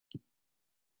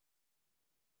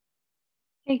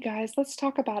Hey guys, let's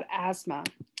talk about asthma.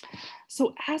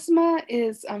 So, asthma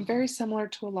is very similar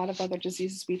to a lot of other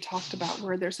diseases we talked about,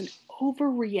 where there's an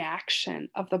overreaction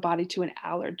of the body to an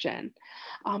allergen.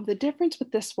 The difference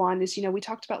with this one is, we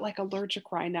talked about like allergic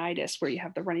rhinitis, where you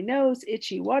have the runny nose,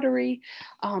 itchy, watery,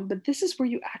 but this is where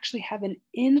you actually have an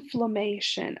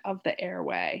inflammation of the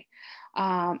airway.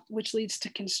 Which leads to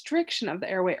constriction of the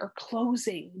airway or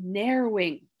closing,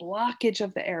 narrowing, blockage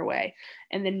of the airway,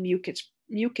 and then mucus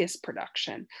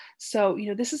production. So,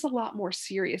 this is a lot more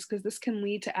serious because this can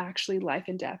lead to actually life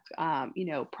and death,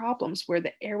 problems where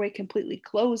the airway completely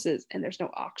closes and there's no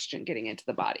oxygen getting into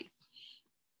the body.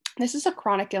 This is a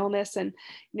chronic illness, and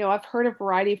I've heard a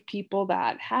variety of people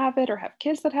that have it or have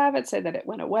kids that have it say that it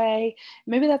went away.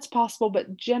 Maybe that's possible,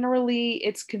 but generally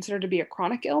it's considered to be a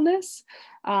chronic illness.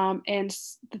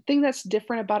 The thing that's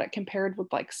different about it compared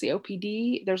with like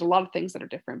COPD, there's a lot of things that are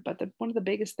different, but one of the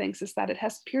biggest things is that it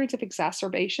has periods of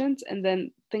exacerbations and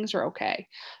then things are okay.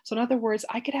 So in other words,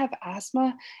 I could have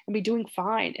asthma and be doing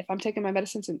fine if I'm taking my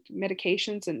medicines and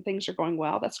medications and things are going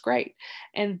well. That's great.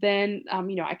 And then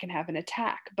I can have an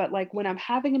attack, but like when I'm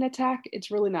having an attack, it's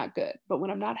really not good. But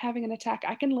when I'm not having an attack,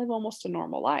 I can live almost a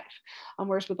normal life.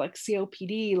 Whereas with like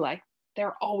COPD, like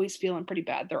they're always feeling pretty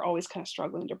bad. They're always kind of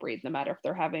struggling to breathe, no matter if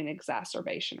they're having an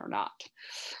exacerbation or not.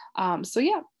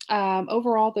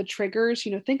 Overall, the triggers,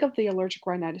 think of the allergic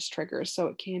rhinitis triggers. So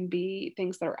it can be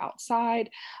things that are outside,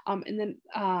 and then,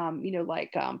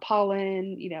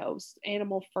 pollen,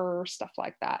 animal fur, stuff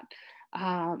like that.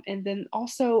 And then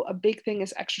also a big thing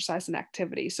is exercise and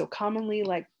activity. So commonly,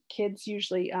 like kids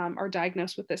usually are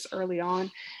diagnosed with this early on,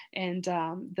 and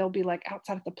they'll be like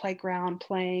outside at the playground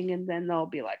playing, and then they'll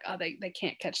be like, oh, they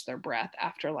can't catch their breath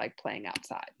after like playing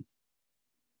outside.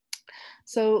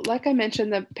 So, like I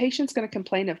mentioned, the patient's going to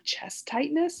complain of chest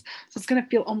tightness. So it's going to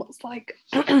feel almost like,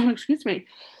 excuse me,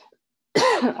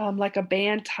 like a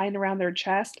band tying around their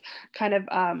chest, kind of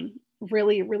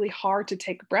really, really hard to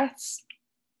take breaths.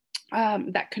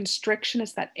 That constriction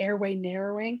is that airway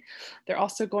narrowing. They're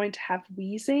also going to have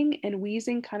wheezing, and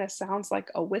wheezing kind of sounds like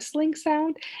a whistling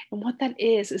sound. And what that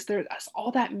is there's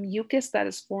all that mucus that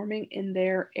is forming in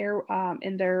their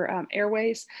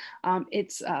airways.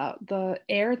 It's the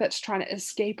air that's trying to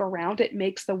escape around it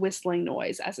makes the whistling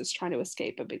noise as it's trying to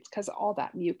escape. It's because of all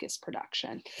that mucus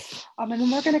production. And then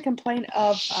they're going to complain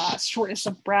of shortness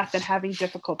of breath and having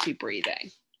difficulty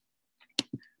breathing.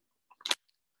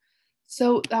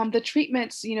 So the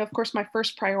treatments, of course, my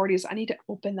first priority is I need to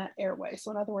open that airway. So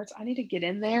in other words, I need to get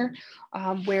in there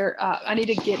where I need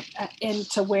to get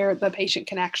into where the patient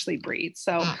can actually breathe.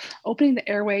 So opening the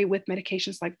airway with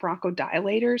medications like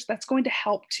bronchodilators, that's going to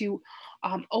help to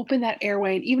open that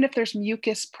airway. And even if there's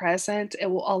mucus present, it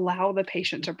will allow the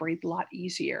patient to breathe a lot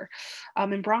easier.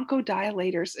 And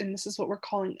bronchodilators, and this is what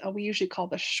we usually call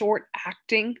the short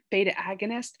acting beta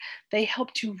agonist, they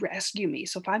help to rescue me.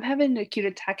 So if I'm having an acute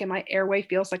attack and my airway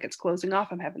feels like it's closing off,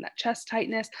 I'm having that chest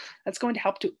tightness, that's going to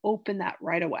help to open that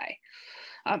right away.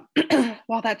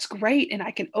 While that's great and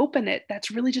I can open it, that's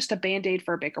really just a band-aid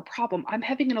for a bigger problem. I'm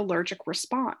having an allergic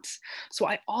response. So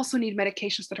I also need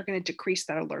medications that are going to decrease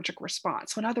that allergic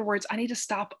response. So in other words, I need to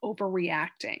stop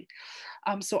overreacting.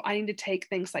 So I need to take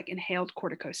things like inhaled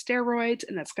corticosteroids,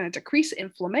 and that's going to decrease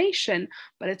inflammation,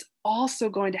 but it's also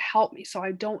going to help me so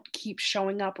I don't keep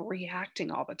showing up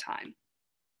reacting all the time.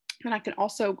 And I can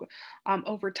also,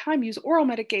 over time, use oral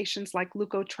medications like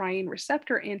leukotriene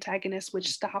receptor antagonists, which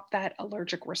stop that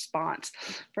allergic response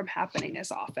from happening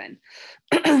as often.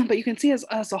 But you can see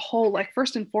as a whole, like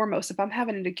first and foremost, if I'm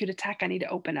having an acute attack, I need to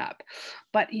open up.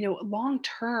 But, long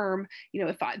term,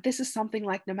 if this is something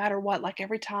like no matter what, like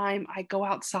every time I go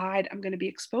outside, I'm going to be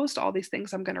exposed to all these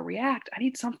things, I'm going to react. I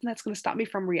need something that's going to stop me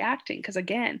from reacting. Because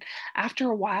again,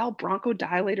 after a while,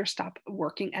 bronchodilators stop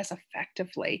working as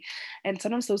effectively. And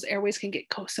sometimes those airways can get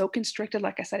so constricted,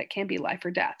 like I said, it can be life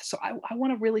or death. So I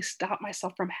want to really stop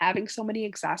myself from having so many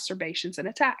exacerbations and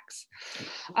attacks.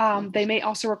 They may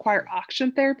also require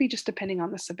oxygen therapy, just depending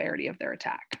on the severity of their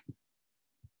attack.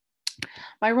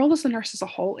 My role as a nurse as a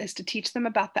whole is to teach them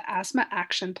about the asthma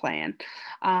action plan.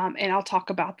 And I'll talk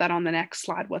about that on the next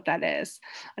slide, what that is.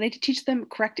 I need to teach them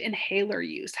correct inhaler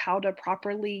use, how to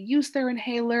properly use their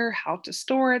inhaler, how to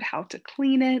store it, how to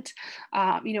clean it.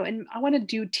 And I want to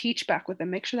do teach back with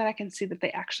them, make sure that I can see that they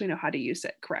actually know how to use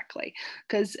it correctly.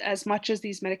 Because as much as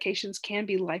these medications can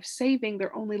be life-saving,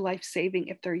 they're only life-saving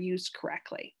if they're used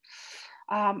correctly.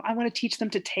 I want to teach them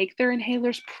to take their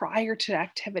inhalers prior to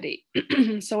activity.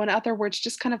 So, in other words,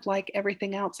 just kind of like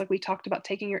everything else, like we talked about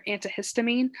taking your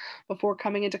antihistamine before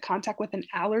coming into contact with an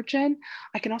allergen,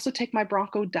 I can also take my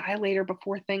bronchodilator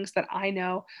before things that I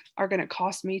know are going to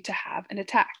cause me to have an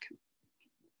attack.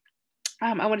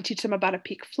 I want to teach them about a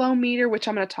peak flow meter, which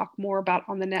I'm going to talk more about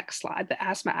on the next slide. The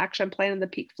asthma action plan and the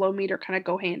peak flow meter kind of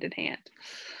go hand in hand.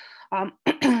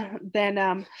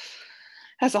 Then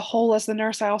as a whole, as the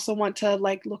nurse, I also want to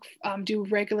like do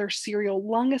regular serial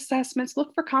lung assessments,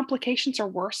 look for complications or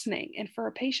worsening. And for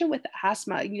a patient with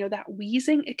asthma, that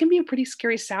wheezing, it can be a pretty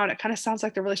scary sound. It kind of sounds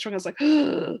like they're really struggling. It's like,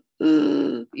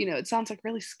 it sounds like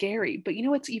really scary. But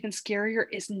what's even scarier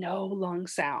is no lung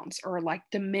sounds or like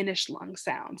diminished lung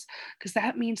sounds, because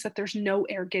that means that there's no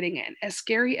air getting in. As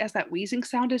scary as that wheezing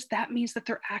sound is, that means that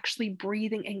they're actually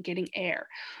breathing and getting air.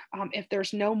 If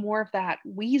there's no more of that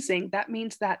wheezing, that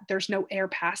means that there's no air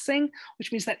passing,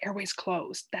 which means that airway's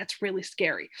closed. That's really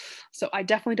scary. So I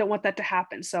definitely don't want that to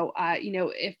happen. So,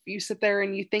 if you sit there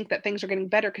and you think that things are getting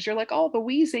better because you're like, oh, the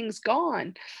wheezing's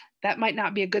gone, that might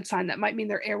not be a good sign. That might mean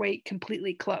their airway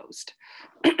completely closed.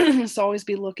 So always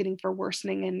be looking for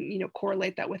worsening and,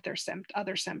 correlate that with their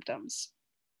other symptoms.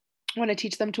 I want to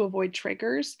teach them to avoid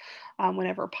triggers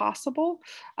whenever possible.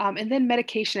 And then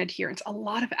medication adherence. A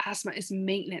lot of asthma is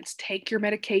maintenance. Take your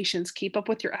medications, keep up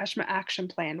with your asthma action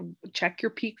plan, check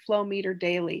your peak flow meter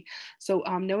daily. So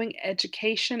knowing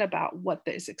education about what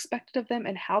is expected of them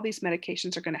and how these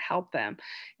medications are going to help them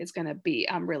is going to be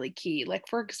really key. Like,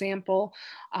 for example,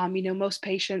 most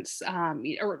patients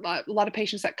or a lot of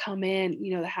patients that come in,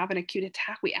 that have an acute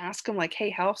attack, we ask them like, hey,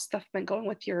 how's stuff been going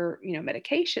with your,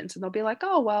 medications? And they'll be like,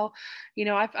 oh, well,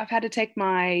 I've had to take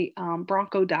my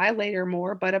bronchodilator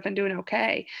more, but I've been doing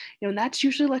okay. And that's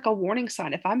usually like a warning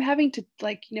sign. If I'm having to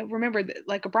remember that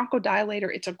like a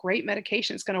bronchodilator, it's a great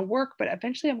medication. It's going to work, but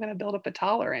eventually I'm going to build up a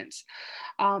tolerance.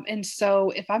 And so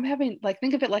if I'm having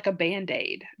think of it like a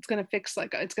Band-Aid, it's going to fix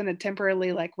it's going to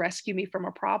temporarily rescue me from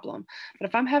a problem. But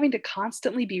if I'm having to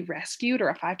constantly be rescued, or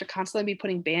if I have to constantly be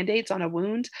putting Band-Aids on a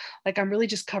wound, I'm really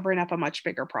just covering up a much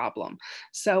bigger problem.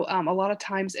 So a lot of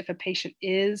times if a patient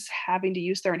is having to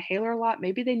use their inhaler a lot,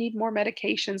 maybe they need more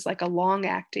medications, like a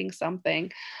long-acting something,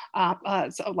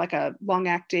 so like a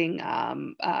long-acting,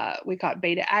 we call it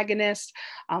beta agonist,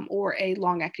 or a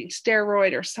long-acting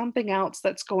steroid, or something else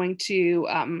that's going to,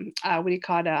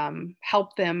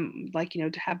 help them,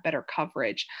 to have better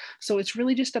coverage. So it's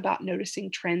really just about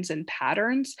noticing trends and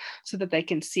patterns so that they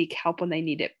can seek help when they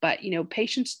need it. But,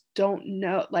 patients don't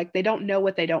know, they don't know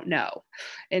what they don't know.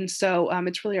 And so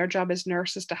it's really our job as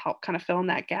nurses to help kind of fill in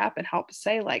that gap and help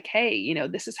say hey,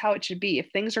 this is how it should be. If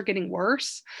things are getting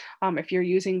worse, if you're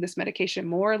using this medication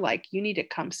more, you need to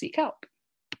come seek help.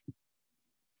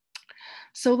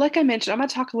 So like I mentioned, I'm going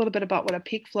to talk a little bit about what a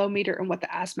peak flow meter and what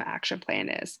the asthma action plan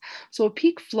is. So a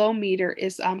peak flow meter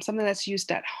is something that's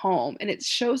used at home, and it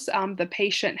shows the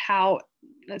patient how,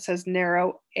 it says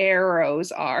narrow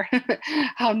arrows are,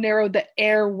 how narrow the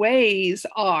airways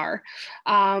are.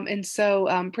 And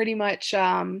so pretty much,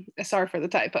 sorry for the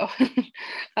typo.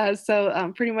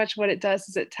 So pretty much what it does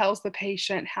is it tells the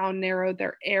patient how narrow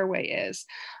their airway is.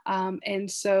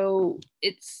 And so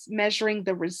it's measuring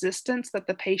the resistance that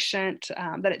the patient,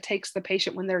 that it takes the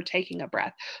patient when they're taking a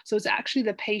breath. So it's actually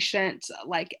the patient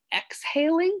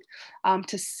exhaling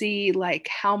to see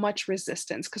how much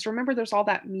resistance, because remember there's all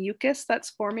that mucus that's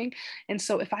forming. And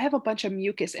so if I have a bunch of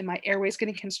mucus and my airway is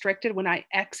getting constricted when I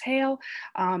exhale,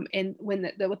 and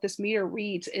when what this meter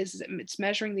reads is it's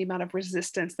measuring the amount of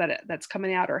resistance that's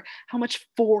coming out, or how much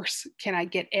force can I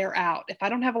get air out. If I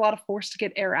don't have a lot of force to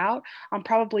get air out, I'm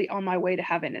probably on my way to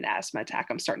having an asthma attack.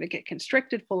 I'm starting to get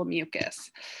constricted, full of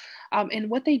mucus. And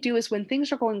what they do is when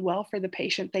things are going well for the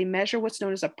patient, they measure what's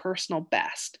known as a personal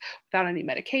best without any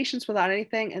medications, without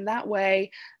anything. And that way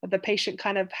the patient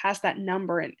kind of has that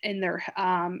number in their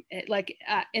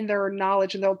in their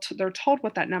knowledge, and they're told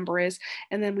what that number is.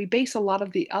 And then we base a lot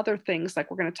of the other things,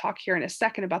 like we're going to talk here in a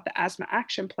second about the asthma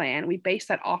action plan. We base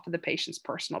that off of the patient's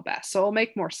personal best. So it'll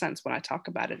make more sense when I talk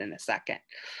about it in a second.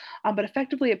 But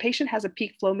effectively, a patient has a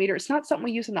peak flow meter. It's not something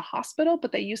we use in the hospital,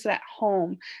 but they use it at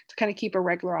home to kind of keep a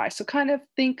regular eye. So kind of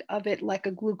think of it like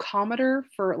a glucometer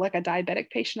for like a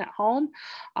diabetic patient at home.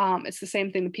 It's the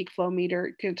same thing. The peak flow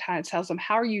meter kind of tells them,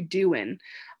 how are you doing,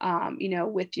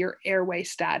 with your airway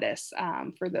status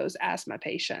for those asthma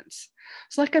patients.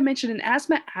 So like I mentioned, an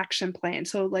asthma action plan.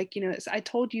 So I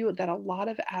told you that a lot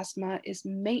of asthma is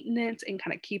maintenance and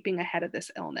kind of keeping ahead of this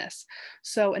illness.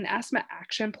 So an asthma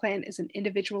action plan is an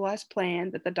individualized plan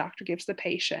that the doctor gives the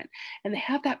patient, and they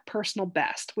have that personal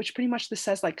best, which pretty much this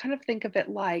says, kind of think of it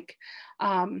like,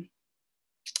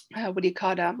 what do you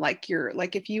call it?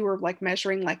 Like if you were like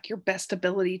measuring like your best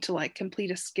ability to like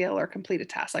complete a skill or complete a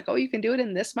task, like, oh, you can do it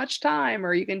in this much time,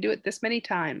 or you can do it this many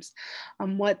times.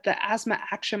 What the asthma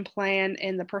action plan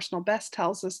and the personal best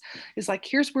tells us is like,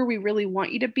 here's where we really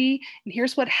want you to be, and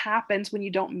here's what happens when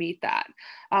you don't meet that.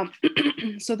 Um,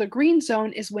 so the green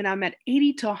zone is when I'm at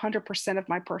 80 to 100% of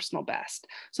my personal best.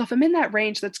 So if I'm in that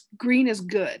range, that's green is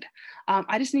good.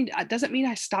 I just need, it doesn't mean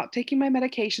I stop taking my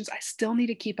medications. I still need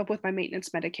to keep up with my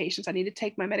maintenance medications. I need to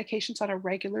take my medications on a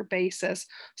regular basis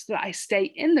so that I stay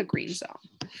in the green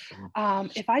zone.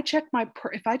 If I check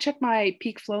my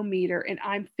peak flow meter and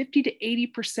I'm 50 to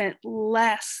 80%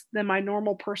 less than my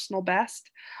normal personal best,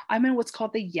 I'm in what's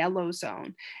called the yellow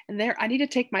zone. And there I need to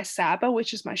take my SABA,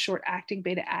 which is my short acting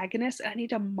beta agonist, and I need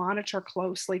to monitor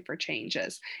closely for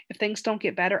changes. If things don't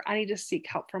get better, I need to seek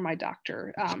help from my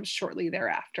doctor shortly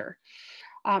thereafter.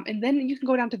 And then you can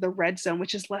go down to the red zone,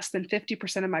 which is less than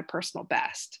 50% of my personal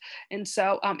best. And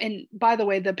so, and by the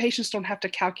way, the patients don't have to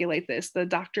calculate this. The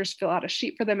doctors fill out a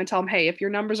sheet for them and tell them, hey, if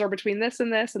your numbers are between this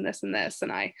and this and this and this,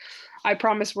 and I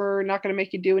promise we're not going to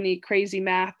make you do any crazy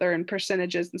math or in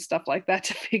percentages and stuff like that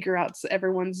to figure out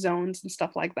everyone's zones and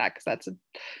stuff like that, because that's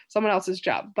someone else's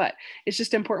job. But it's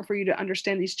just important for you to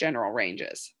understand these general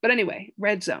ranges. But anyway,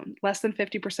 red zone, less than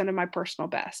 50% of my personal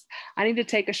best. I need to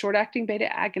take a short acting beta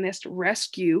agonist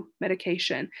rescue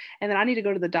medication, and then I need to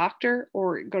go to the doctor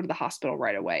or go to the hospital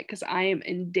right away because I am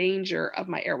in danger of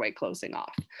my airway closing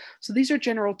off. So these are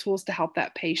general tools to help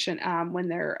that patient when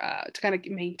they're to kind of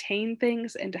maintain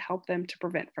things and to help them to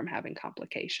prevent from having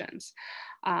complications.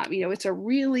 It's a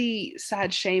really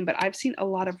sad shame, but I've seen a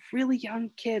lot of really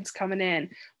young kids coming in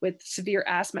with severe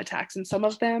asthma attacks, and some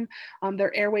of them,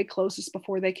 their airway closes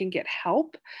before they can get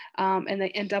help, and they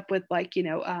end up with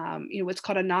what's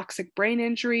called anoxic brain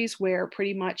injuries, where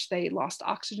pretty much they lost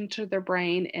oxygen to their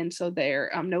brain, and so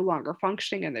they're no longer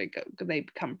functioning, and they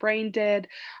become brain dead.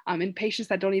 In patients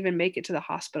that don't even make it to the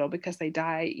hospital because they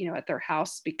die, at their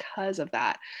house because of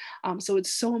that. So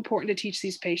it's so important to teach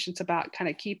these patients about kind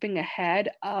of keeping ahead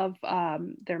of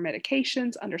their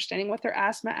medications, understanding what their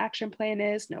asthma action plan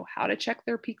is, know how to check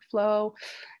their peak flow,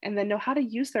 and then know how to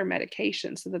use their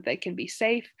medication so that they can be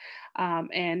safe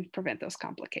and prevent those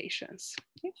complications.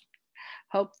 Okay.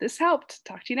 Hope this helped.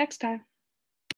 Talk to you next time.